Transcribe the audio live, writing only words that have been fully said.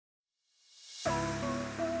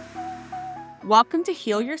Welcome to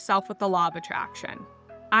Heal Yourself with the Law of Attraction.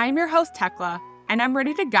 I'm your host, Tekla, and I'm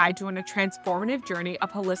ready to guide you on a transformative journey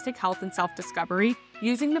of holistic health and self-discovery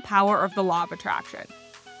using the power of the Law of Attraction.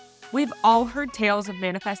 We've all heard tales of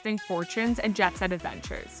manifesting fortunes and jet-set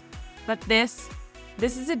adventures, but this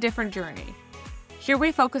is a different journey. Here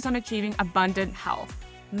we focus on achieving abundant health,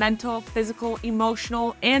 mental, physical,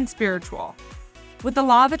 emotional, and spiritual. With the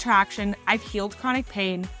Law of Attraction, I've healed chronic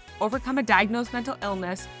pain, overcome a diagnosed mental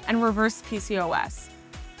illness, and reversed PCOS.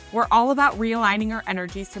 We're all about realigning our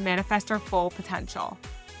energies to manifest our full potential.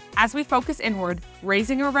 As we focus inward,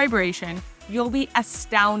 raising our vibration, you'll be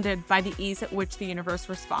astounded by the ease at which the universe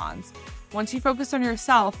responds. Once you focus on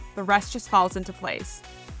yourself, the rest just falls into place.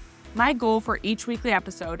 My goal for each weekly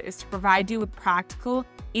episode is to provide you with practical,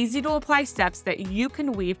 easy-to-apply steps that you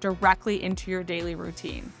can weave directly into your daily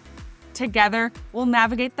routine. Together, we'll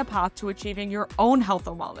navigate the path to achieving your own health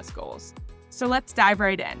and wellness goals. So let's dive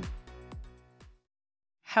right in.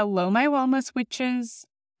 Hello, my wellness witches.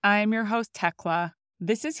 I'm your host, Tekla.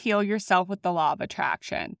 This is Heal Yourself with the Law of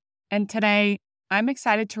Attraction. And today, I'm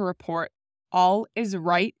excited to report all is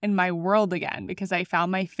right in my world again because I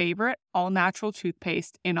found my favorite all-natural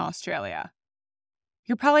toothpaste in Australia.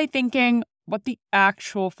 You're probably thinking, what the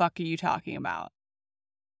actual fuck are you talking about?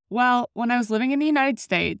 Well, when I was living in the United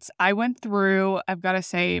States, I went through, I've got to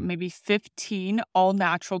say, maybe 15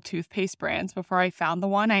 all-natural toothpaste brands before I found the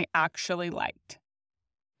one I actually liked.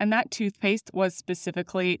 And that toothpaste was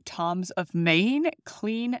specifically Tom's of Maine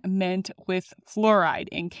Clean Mint with Fluoride,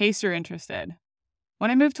 in case you're interested.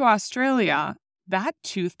 When I moved to Australia, that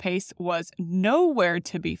toothpaste was nowhere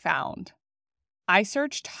to be found. I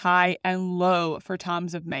searched high and low for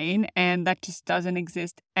Tom's of Maine, and that just doesn't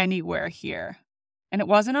exist anywhere here. And it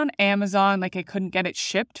wasn't on Amazon, like I couldn't get it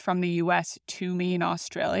shipped from the US to me in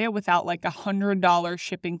Australia without like $100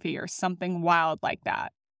 shipping fee or something wild like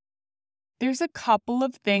that. There's a couple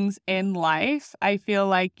of things in life I feel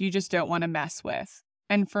like you just don't want to mess with.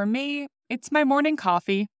 And for me, it's my morning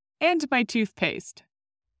coffee and my toothpaste.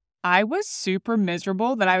 I was super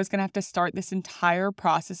miserable that I was going to have to start this entire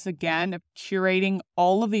process again of curating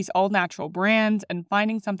all of these all-natural brands and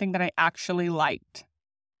finding something that I actually liked.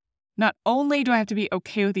 Not only do I have to be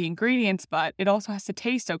okay with the ingredients, but it also has to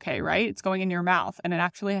taste okay, right? It's going in your mouth, and it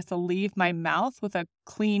actually has to leave my mouth with a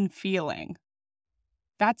clean feeling.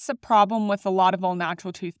 That's the problem with a lot of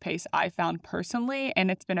all-natural toothpaste I found personally, and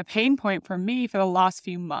it's been a pain point for me for the last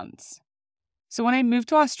few months. So when I moved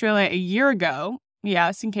to Australia a year ago,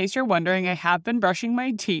 yes, in case you're wondering, I have been brushing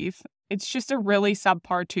my teeth. It's just a really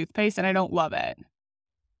subpar toothpaste, and I don't love it.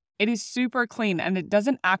 It is super clean and it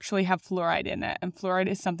doesn't actually have fluoride in it. And fluoride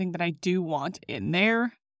is something that I do want in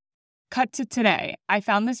there. Cut to today. I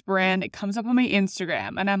found this brand. It comes up on my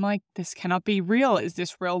Instagram and I'm like, this cannot be real. Is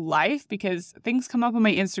this real life? Because things come up on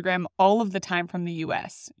my Instagram all of the time from the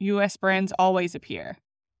US. US brands always appear.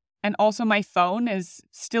 And also my phone is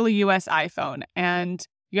still a US iPhone and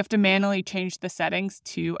you have to manually change the settings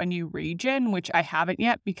to a new region, which I haven't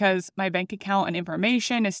yet because my bank account and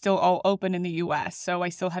information is still all open in the US, so I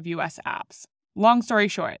still have US apps. Long story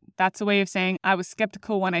short, that's a way of saying I was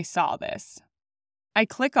skeptical when I saw this. I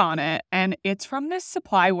click on it, and it's from this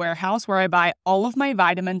supply warehouse where I buy all of my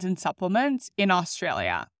vitamins and supplements in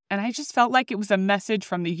Australia. And I just felt like it was a message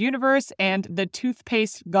from the universe and the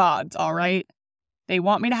toothpaste gods, all right? They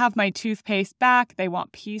want me to have my toothpaste back. They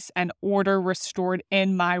want peace and order restored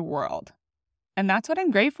in my world. And that's what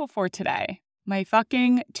I'm grateful for today. My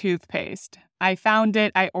fucking toothpaste. I found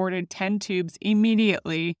it. I ordered 10 tubes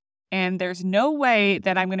immediately. And there's no way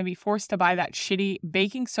that I'm going to be forced to buy that shitty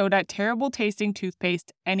baking soda, terrible tasting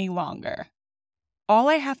toothpaste any longer. All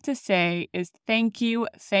I have to say is thank you,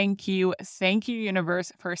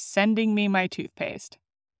 universe, for sending me my toothpaste.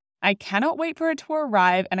 I cannot wait for it to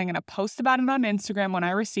arrive, and I'm going to post about it on Instagram when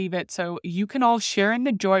I receive it so you can all share in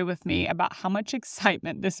the joy with me about how much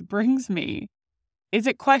excitement this brings me. Is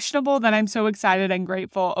it questionable that I'm so excited and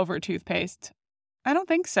grateful over toothpaste? I don't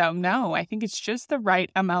think so, no. I think it's just the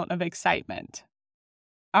right amount of excitement.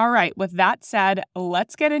 All right, with that said,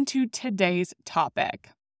 let's get into today's topic.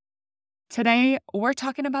 Today, we're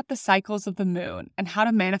talking about the cycles of the moon and how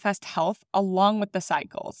to manifest health along with the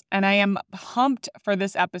cycles, and I am pumped for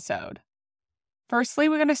this episode. Firstly,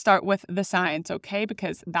 we're going to start with the science, okay?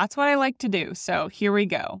 Because that's what I like to do, so here we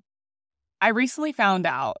go. I recently found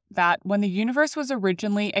out that when the universe was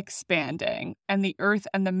originally expanding and the Earth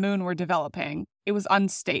and the moon were developing, it was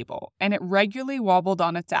unstable, and it regularly wobbled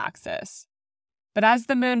on its axis. But as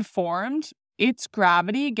the moon formed, its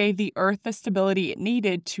gravity gave the Earth the stability it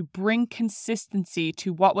needed to bring consistency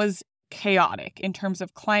to what was chaotic in terms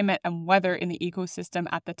of climate and weather in the ecosystem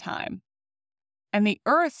at the time. And the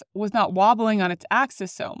Earth was not wobbling on its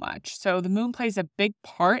axis so much, so the moon plays a big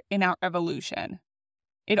part in our evolution.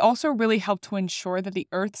 It also really helped to ensure that the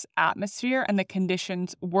Earth's atmosphere and the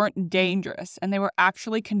conditions weren't dangerous and they were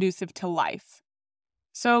actually conducive to life.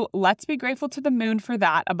 So let's be grateful to the moon for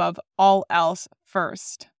that above all else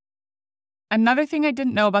first. Another thing I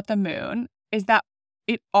didn't know about the moon is that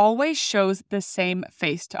it always shows the same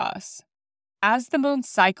face to us. As the moon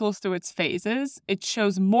cycles through its phases, it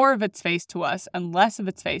shows more of its face to us and less of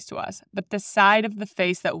its face to us, but the side of the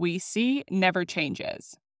face that we see never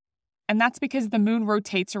changes. And that's because the moon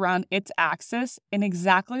rotates around its axis in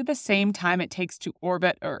exactly the same time it takes to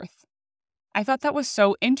orbit Earth. I thought that was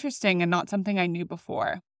so interesting and not something I knew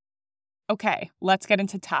before. Okay, let's get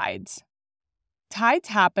into tides. Tides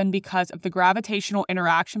happen because of the gravitational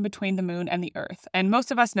interaction between the moon and the Earth, and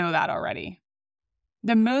most of us know that already.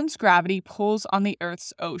 The moon's gravity pulls on the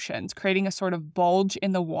Earth's oceans, creating a sort of bulge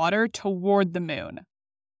in the water toward the moon.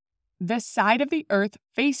 The side of the Earth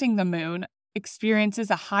facing the moon experiences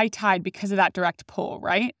a high tide because of that direct pull,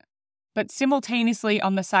 right? But simultaneously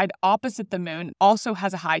on the side opposite the moon also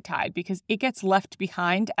has a high tide because it gets left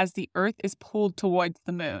behind as the Earth is pulled towards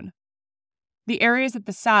the moon. The areas at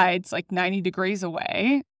the sides, like 90 degrees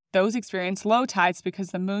away, those experience low tides because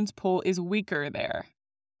the moon's pull is weaker there.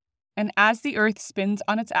 And as the Earth spins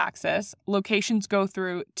on its axis, locations go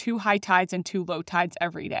through 2 high tides and 2 low tides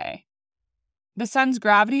every day. The sun's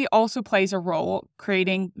gravity also plays a role,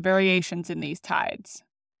 creating variations in these tides.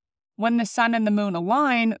 When the sun and the moon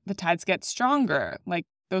align, the tides get stronger, like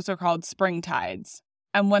those are called spring tides.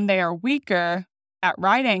 And when they are weaker, at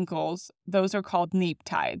right angles, those are called neap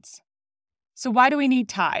tides. So why do we need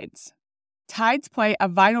tides? Tides play a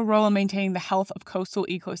vital role in maintaining the health of coastal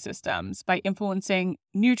ecosystems by influencing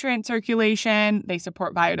nutrient circulation, they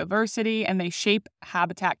support biodiversity, and they shape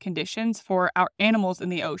habitat conditions for our animals in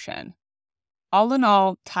the ocean. All in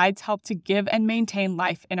all, tides help to give and maintain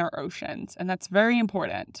life in our oceans, and that's very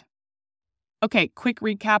important. Okay, quick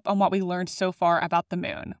recap on what we learned so far about the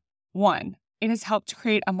moon. 1. It has helped to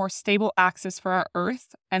create a more stable axis for our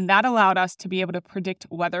Earth, and that allowed us to be able to predict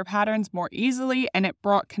weather patterns more easily, and it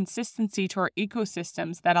brought consistency to our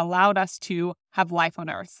ecosystems that allowed us to have life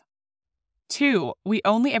on Earth. 2, we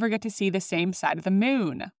only ever get to see the same side of the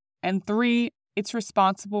moon. And 3, it's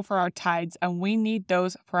responsible for our tides, and we need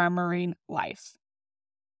those for our marine life.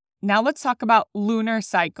 Now let's talk about lunar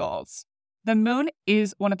cycles. The moon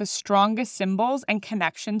is one of the strongest symbols and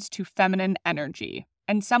connections to feminine energy,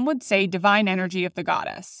 and some would say divine energy of the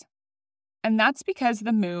goddess. And that's because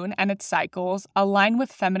the moon and its cycles align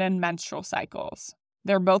with feminine menstrual cycles.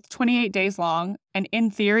 They're both 28 days long, and in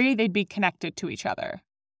theory, they'd be connected to each other.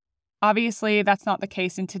 Obviously, that's not the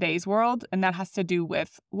case in today's world, and that has to do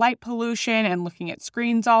with light pollution and looking at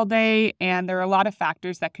screens all day, and there are a lot of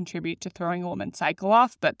factors that contribute to throwing a woman's cycle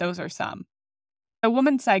off, but those are some. A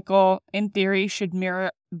woman's cycle, in theory, should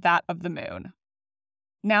mirror that of the moon.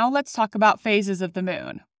 Now let's talk about phases of the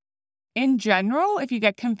moon. In general, if you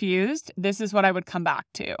get confused, this is what I would come back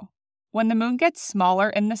to. When the moon gets smaller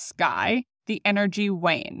in the sky, the energy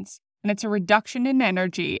wanes, and it's a reduction in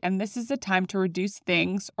energy, and this is the time to reduce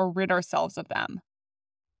things or rid ourselves of them.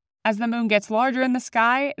 As the moon gets larger in the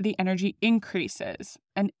sky, the energy increases,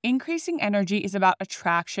 and increasing energy is about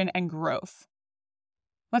attraction and growth.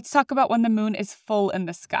 Let's talk about when the moon is full in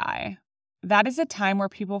the sky. That is a time where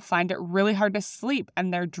people find it really hard to sleep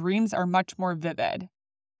and their dreams are much more vivid.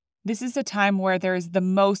 This is a time where there is the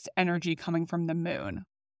most energy coming from the moon.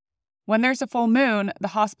 When there's a full moon, the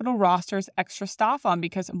hospital rosters extra staff on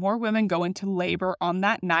because more women go into labor on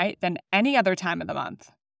that night than any other time of the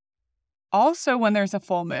month. Also, when there's a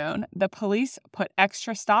full moon, the police put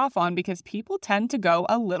extra staff on because people tend to go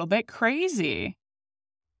a little bit crazy.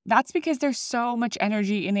 That's because there's so much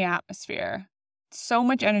energy in the atmosphere. So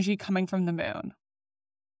much energy coming from the moon.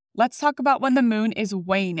 Let's talk about when the moon is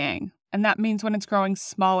waning, and that means when it's growing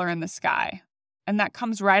smaller in the sky. And that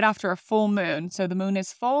comes right after a full moon, so the moon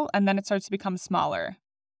is full and then it starts to become smaller.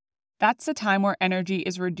 That's the time where energy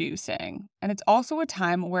is reducing, and it's also a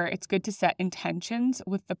time where it's good to set intentions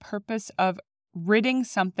with the purpose of ridding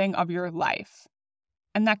something of your life.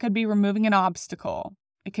 And that could be removing an obstacle.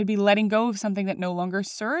 It could be letting go of something that no longer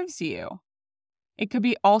serves you. It could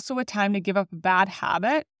be also a time to give up a bad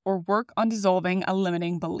habit or work on dissolving a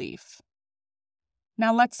limiting belief.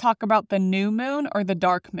 Now let's talk about the new moon or the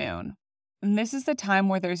dark moon. And this is the time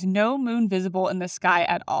where there's no moon visible in the sky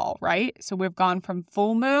at all, right? So we've gone from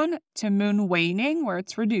full moon to moon waning, where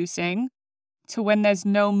it's reducing, to when there's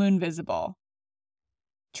no moon visible.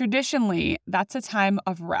 Traditionally, that's a time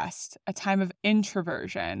of rest, a time of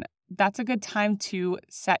introversion. That's a good time to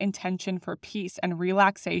set intention for peace and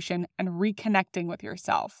relaxation and reconnecting with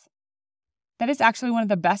yourself. That is actually one of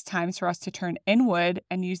the best times for us to turn inward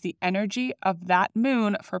and use the energy of that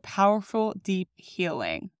moon for powerful, deep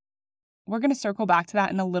healing. We're going to circle back to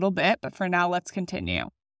that in a little bit, but for now, let's continue.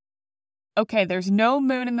 Okay, there's no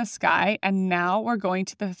moon in the sky, and now we're going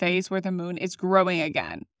to the phase where the moon is growing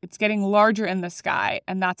again. It's getting larger in the sky,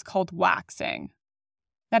 and that's called waxing.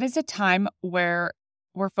 That is a time where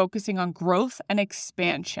we're focusing on growth and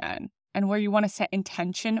expansion, and where you want to set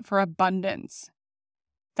intention for abundance.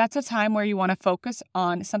 That's a time where you want to focus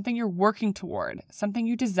on something you're working toward, something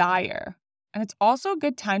you desire. And it's also a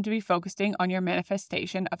good time to be focusing on your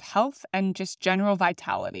manifestation of health and just general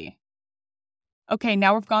vitality. Okay,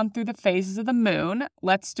 now we've gone through the phases of the moon.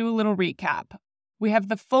 Let's do a little recap. We have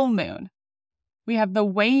the full moon. We have the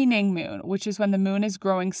waning moon, which is when the moon is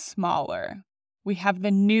growing smaller. We have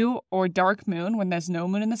the new or dark moon when there's no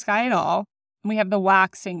moon in the sky at all. And we have the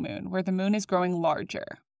waxing moon, where the moon is growing larger.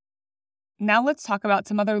 Now let's talk about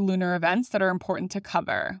some other lunar events that are important to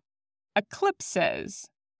cover. Eclipses.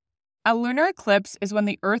 A lunar eclipse is when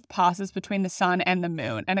the Earth passes between the sun and the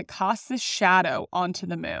moon, and it casts a shadow onto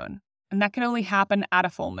the moon. And that can only happen at a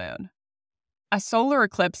full moon. A solar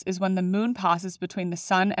eclipse is when the moon passes between the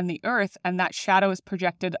sun and the Earth, and that shadow is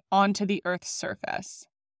projected onto the Earth's surface.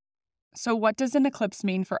 So what does an eclipse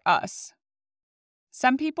mean for us?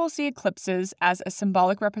 Some people see eclipses as a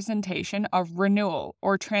symbolic representation of renewal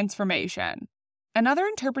or transformation. Another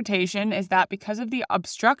interpretation is that because of the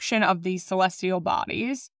obstruction of these celestial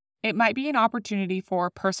bodies, it might be an opportunity for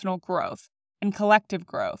personal growth and collective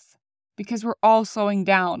growth. Because we're all slowing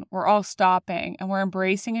down, we're all stopping, and we're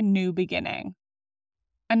embracing a new beginning.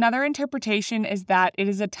 Another interpretation is that it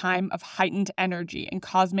is a time of heightened energy and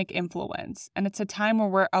cosmic influence, and it's a time where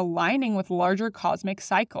we're aligning with larger cosmic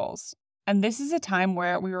cycles. And this is a time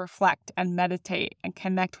where we reflect and meditate and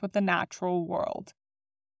connect with the natural world.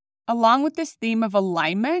 Along with this theme of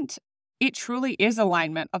alignment, it truly is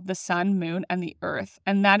alignment of the sun, moon, and the earth,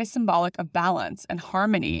 and that is symbolic of balance and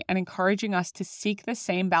harmony and encouraging us to seek the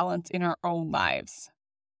same balance in our own lives.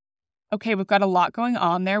 Okay, we've got a lot going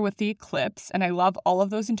on there with the eclipse, and I love all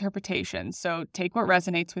of those interpretations, so take what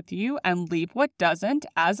resonates with you and leave what doesn't,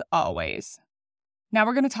 as always. Now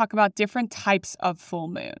we're going to talk about different types of full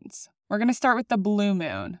moons. We're going to start with the blue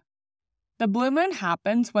moon. The blue moon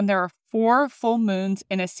happens when there are 4 full moons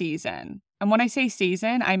in a season. And when I say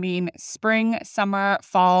season, I mean spring, summer,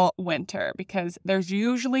 fall, winter, because there's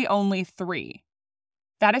usually only 3.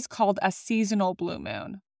 That is called a seasonal blue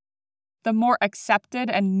moon. The more accepted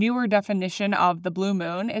and newer definition of the blue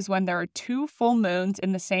moon is when there are 2 full moons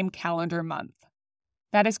in the same calendar month.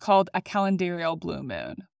 That is called a calendarial blue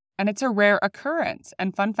moon. And it's a rare occurrence.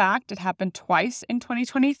 And fun fact, it happened twice in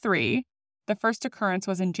 2023. The first occurrence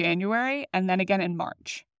was in January and then again in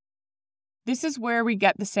March. This is where we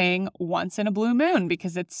get the saying, once in a blue moon,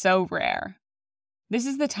 because it's so rare. This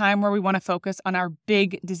is the time where we want to focus on our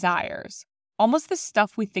big desires, almost the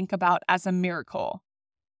stuff we think about as a miracle.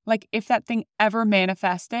 Like if that thing ever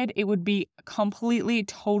manifested, it would be completely,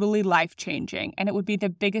 totally life-changing, and it would be the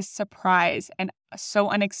biggest surprise and so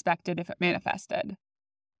unexpected if it manifested.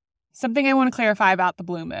 Something I want to clarify about the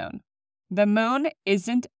blue moon. The moon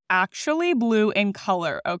isn't actually blue in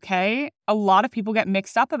color, okay? A lot of people get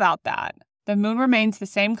mixed up about that. The moon remains the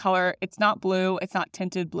same color. It's not blue. It's not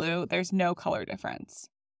tinted blue. There's no color difference.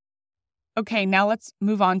 Okay, now let's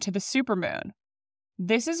move on to the supermoon.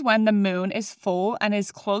 This is when the moon is full and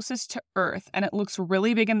is closest to Earth, and it looks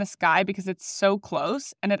really big in the sky because it's so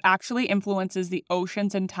close, and it actually influences the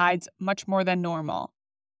oceans and tides much more than normal.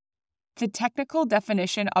 The technical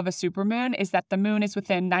definition of a supermoon is that the moon is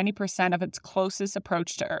within 90% of its closest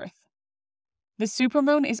approach to Earth. The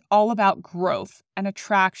supermoon is all about growth and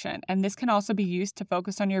attraction, and this can also be used to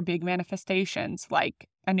focus on your big manifestations like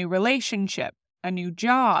a new relationship, a new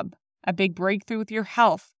job, a big breakthrough with your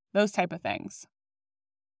health, those type of things.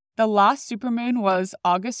 The last supermoon was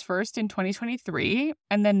August 1st in 2023,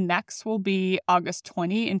 and then next will be August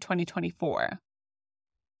 20 in 2024.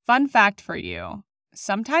 Fun fact for you,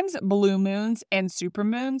 sometimes blue moons and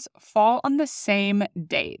supermoons fall on the same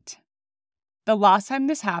date. The last time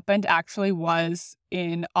this happened actually was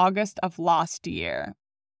in August of last year,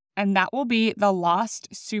 and that will be the last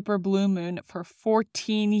super blue moon for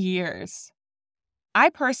 14 years.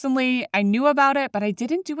 I knew about it, but I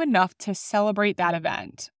didn't do enough to celebrate that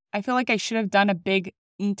event. I feel like I should have done a big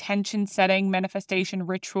intention setting manifestation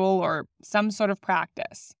ritual or some sort of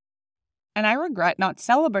practice. And I regret not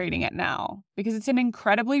celebrating it now because it's an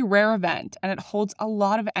incredibly rare event and it holds a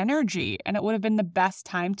lot of energy, and it would have been the best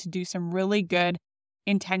time to do some really good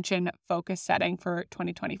intention focus setting for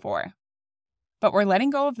 2024. But we're letting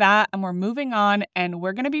go of that and we're moving on, and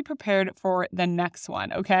we're going to be prepared for the next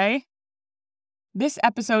one, okay? This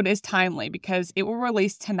episode is timely because it will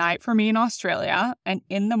release tonight for me in Australia and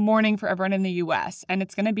in the morning for everyone in the US, and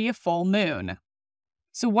it's going to be a full moon.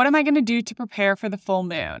 So what am I going to do to prepare for the full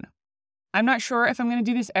moon? I'm not sure if I'm going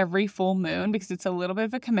to do this every full moon because it's a little bit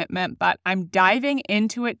of a commitment, but I'm diving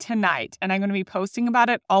into it tonight and I'm going to be posting about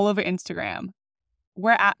it all over Instagram.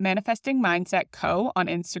 We're at Manifesting Mindset Co. on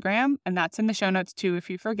Instagram, and that's in the show notes too if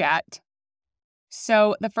you forget.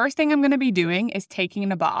 So the first thing I'm going to be doing is taking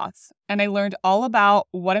a bath, and I learned all about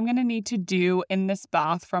what I'm going to need to do in this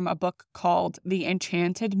bath from a book called The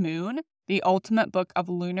Enchanted Moon, The Ultimate Book of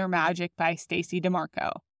Lunar Magic by Stacey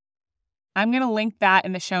DeMarco. I'm going to link that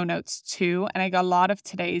in the show notes too, and I got a lot of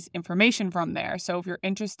today's information from there, so if you're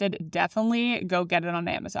interested, definitely go get it on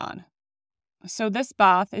Amazon. So this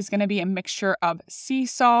bath is going to be a mixture of sea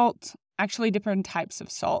salt, actually different types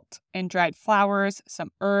of salt, and dried flowers,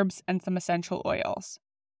 some herbs, and some essential oils.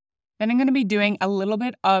 Then I'm going to be doing a little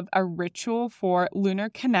bit of a ritual for lunar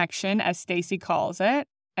connection, as Stacey calls it,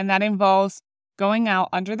 and that involves going out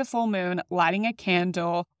under the full moon, lighting a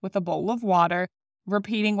candle with a bowl of water,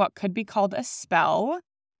 repeating what could be called a spell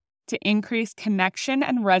to increase connection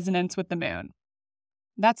and resonance with the moon.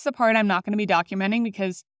 That's the part I'm not going to be documenting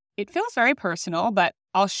because it feels very personal, but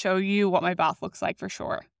I'll show you what my bath looks like for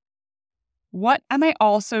sure. What am I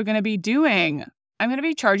also going to be doing? I'm going to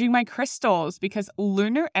be charging my crystals because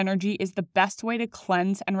lunar energy is the best way to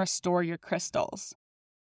cleanse and restore your crystals.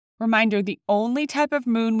 Reminder, the only type of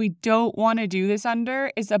moon we don't want to do this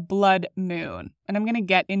under is a blood moon. And I'm going to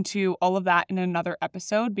get into all of that in another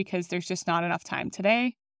episode because there's just not enough time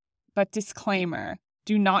today. But disclaimer,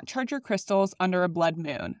 do not charge your crystals under a blood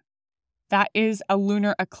moon. That is a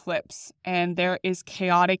lunar eclipse, and there is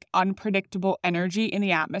chaotic, unpredictable energy in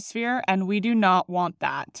the atmosphere, and we do not want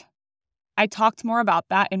that. I talked more about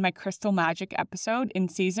that in my Crystal Magic episode in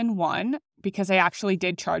season 1 because I actually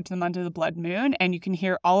did charge them under the blood moon, and you can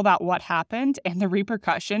hear all about what happened and the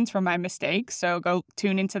repercussions from my mistakes, so go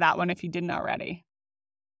tune into that one if you didn't already.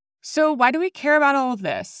 So why do we care about all of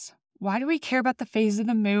this? Why do we care about the phase of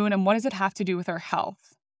the moon, and what does it have to do with our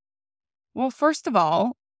health? Well, first of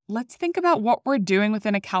all, let's think about what we're doing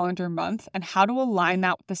within a calendar month and how to align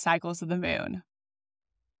that with the cycles of the moon.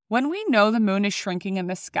 When we know the moon is shrinking in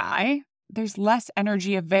the sky, there's less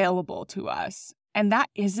energy available to us, and that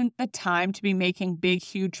isn't the time to be making big,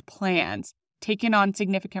 huge plans, taking on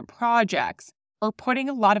significant projects, or putting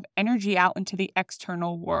a lot of energy out into the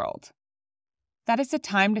external world. That is the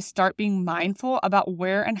time to start being mindful about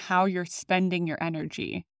where and how you're spending your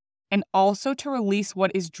energy, and also to release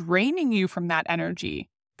what is draining you from that energy,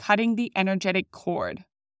 cutting the energetic cord.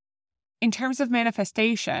 In terms of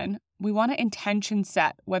manifestation, we want to intention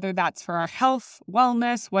set, whether that's for our health,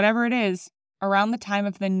 wellness, whatever it is, around the time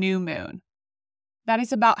of the new moon. That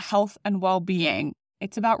is about health and well-being.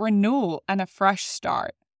 It's about renewal and a fresh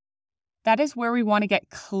start. That is where we want to get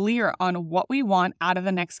clear on what we want out of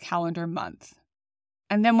the next calendar month.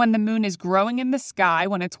 And then when the moon is growing in the sky,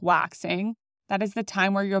 when it's waxing, that is the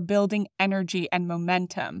time where you're building energy and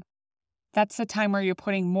momentum. That's the time where you're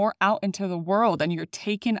putting more out into the world and you're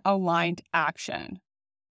taking aligned action.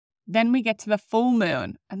 Then we get to the full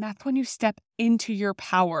moon, and that's when you step into your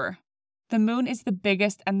power. The moon is the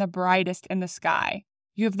biggest and the brightest in the sky.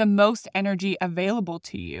 You have the most energy available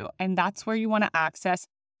to you, and that's where you want to access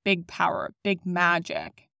big power, big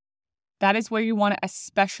magic. That is where you want to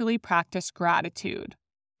especially practice gratitude.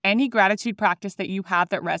 Any gratitude practice that you have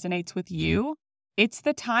that resonates with you, it's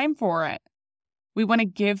the time for it. We want to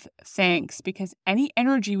give thanks because any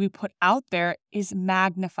energy we put out there is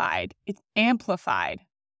magnified, it's amplified.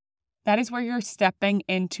 That is where you're stepping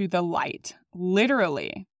into the light,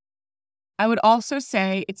 literally. I would also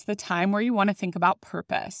say it's the time where you want to think about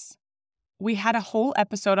purpose. We had a whole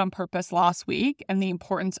episode on purpose last week and the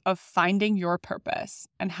importance of finding your purpose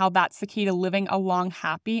and how that's the key to living a long,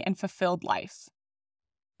 happy, and fulfilled life.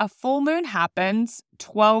 A full moon happens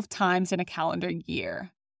 12 times in a calendar year.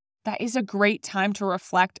 That is a great time to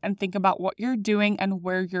reflect and think about what you're doing and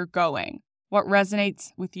where you're going, what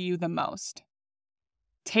resonates with you the most.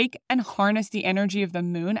 Take and harness the energy of the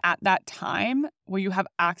moon at that time where you have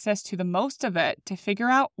access to the most of it to figure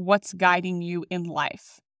out what's guiding you in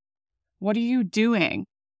life. What are you doing?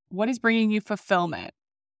 What is bringing you fulfillment?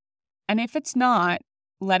 And if it's not,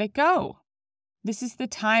 let it go. This is the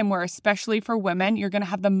time where, especially for women, you're going to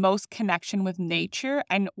have the most connection with nature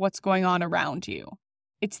and what's going on around you.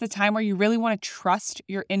 It's the time where you really want to trust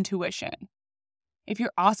your intuition. If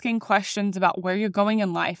you're asking questions about where you're going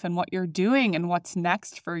in life and what you're doing and what's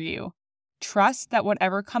next for you, trust that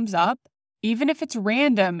whatever comes up, even if it's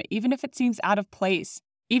random, even if it seems out of place,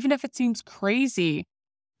 even if it seems crazy,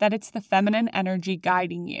 that it's the feminine energy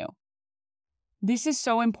guiding you. This is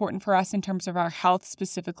so important for us in terms of our health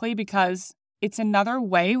specifically because it's another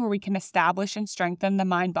way where we can establish and strengthen the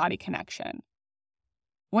mind-body connection.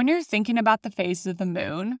 When you're thinking about the phases of the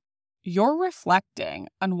moon, you're reflecting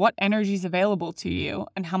on what energy is available to you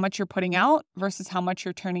and how much you're putting out versus how much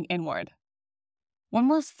you're turning inward. When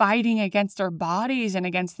we're fighting against our bodies and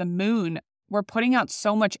against the moon, we're putting out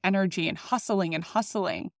so much energy and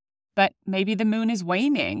hustling, but maybe the moon is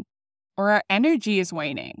waning or our energy is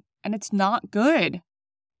waning and it's not good.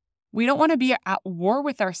 We don't want to be at war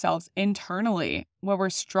with ourselves internally where we're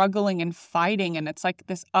struggling and fighting and it's like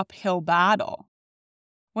this uphill battle.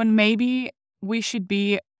 When maybe we should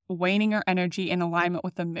be waning our energy in alignment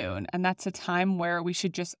with the moon, and that's a time where we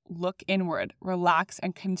should just look inward, relax,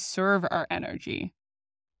 and conserve our energy.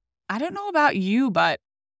 I don't know about you, but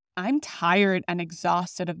I'm tired and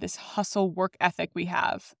exhausted of this hustle work ethic we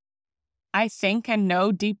have. I think and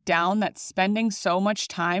know deep down that spending so much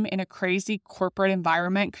time in a crazy corporate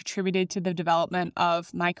environment contributed to the development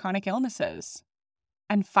of my chronic illnesses.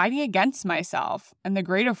 And fighting against myself and the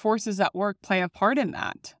greater forces at work play a part in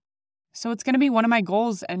that. So it's going to be one of my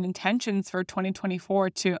goals and intentions for 2024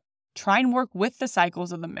 to try and work with the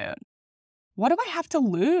cycles of the moon. What do I have to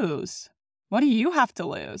lose? What do you have to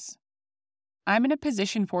lose? I'm in a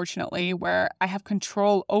position, fortunately, where I have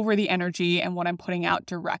control over the energy and what I'm putting out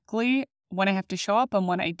directly when I have to show up and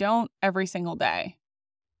when I don't every single day.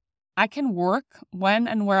 I can work when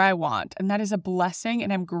and where I want, and that is a blessing,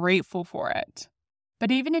 and I'm grateful for it. But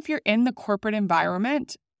even if you're in the corporate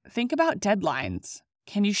environment, think about deadlines.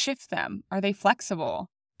 Can you shift them? Are they flexible?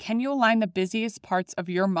 Can you align the busiest parts of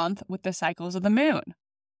your month with the cycles of the moon?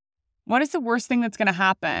 What is the worst thing that's going to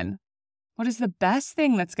happen? What is the best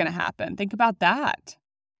thing that's going to happen? Think about that.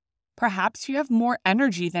 Perhaps you have more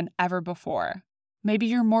energy than ever before. Maybe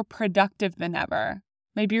you're more productive than ever.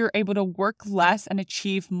 Maybe you're able to work less and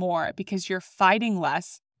achieve more because you're fighting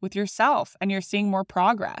less with yourself and you're seeing more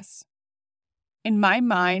progress. In my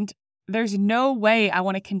mind, there's no way I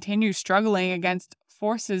want to continue struggling against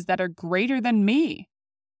forces that are greater than me,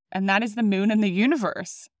 and that is the moon and the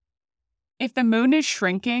universe. If the moon is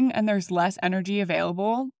shrinking and there's less energy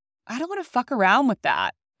available, I don't want to fuck around with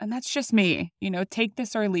that. And that's just me. Take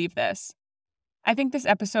this or leave this. I think this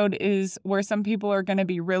episode is where some people are going to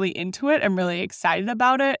be really into it and really excited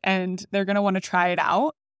about it, and they're going to want to try it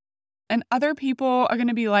out. And other people are going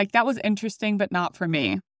to be like, that was interesting, but not for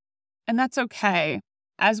me. And that's okay.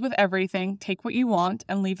 As with everything, take what you want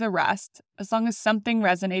and leave the rest. As long as something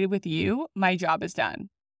resonated with you, my job is done.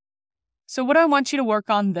 So what do I want you to work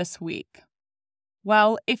on this week?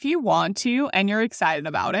 Well, if you want to and you're excited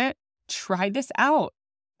about it, try this out.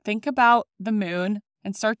 Think about the moon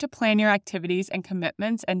and start to plan your activities and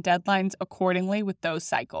commitments and deadlines accordingly with those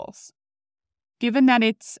cycles. Given that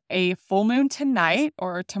it's a full moon tonight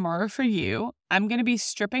or tomorrow for you, I'm going to be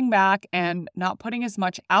stripping back and not putting as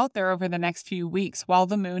much out there over the next few weeks while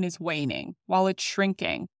the moon is waning, while it's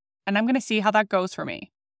shrinking. And I'm going to see how that goes for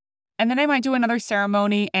me. And then I might do another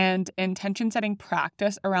ceremony and intention setting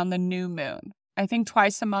practice around the new moon. I think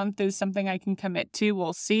twice a month is something I can commit to.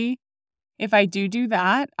 We'll see. If I do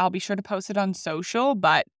that, I'll be sure to post it on social,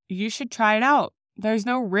 but you should try it out. There's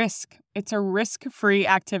no risk. It's a risk-free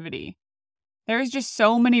activity. There's just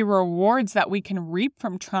so many rewards that we can reap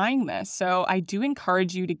from trying this. So I do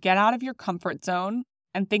encourage you to get out of your comfort zone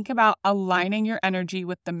and think about aligning your energy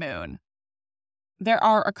with the moon. There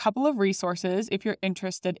are a couple of resources if you're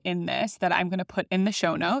interested in this that I'm going to put in the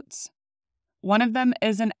show notes. One of them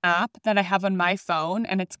is an app that I have on my phone,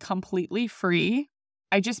 and it's completely free.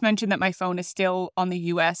 I just mentioned that my phone is still on the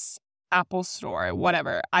US Apple Store,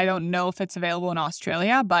 whatever. I don't know if it's available in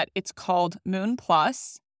Australia, but it's called Moon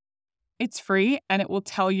Plus. It's free, and it will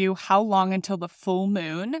tell you how long until the full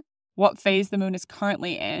moon, what phase the moon is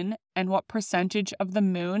currently in, and what percentage of the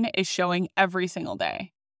moon is showing every single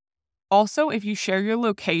day. Also, if you share your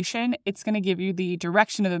location, it's going to give you the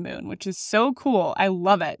direction of the moon, which is so cool. I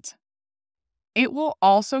love it. It will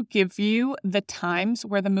also give you the times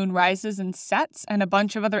where the moon rises and sets and a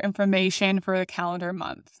bunch of other information for the calendar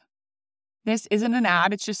month. This isn't an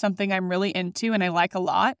ad, it's just something I'm really into and I like a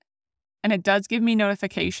lot. And it does give me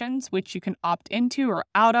notifications, which you can opt into or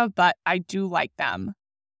out of, but I do like them.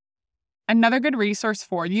 Another good resource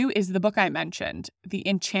for you is the book I mentioned, The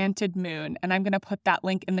Enchanted Moon, and I'm going to put that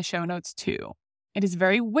link in the show notes too. It is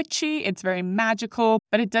very witchy, it's very magical,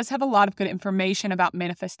 but it does have a lot of good information about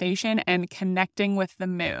manifestation and connecting with the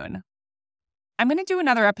moon. I'm going to do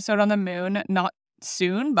another episode on the moon, not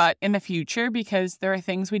soon, but in the future, because there are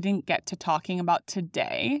things we didn't get to talking about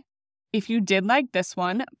today. If you did like this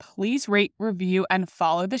one, please rate, review, and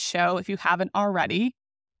follow the show if you haven't already.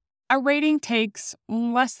 A rating takes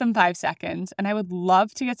less than 5 seconds, and I would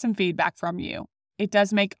love to get some feedback from you. It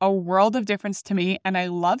does make a world of difference to me, and I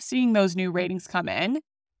love seeing those new ratings come in.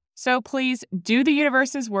 So please do the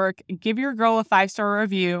universe's work, give your girl a 5-star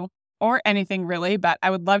review, or anything really, but I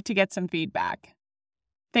would love to get some feedback.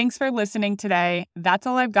 Thanks for listening today. That's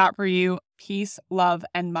all I've got for you. Peace, love,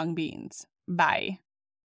 and mung beans. Bye.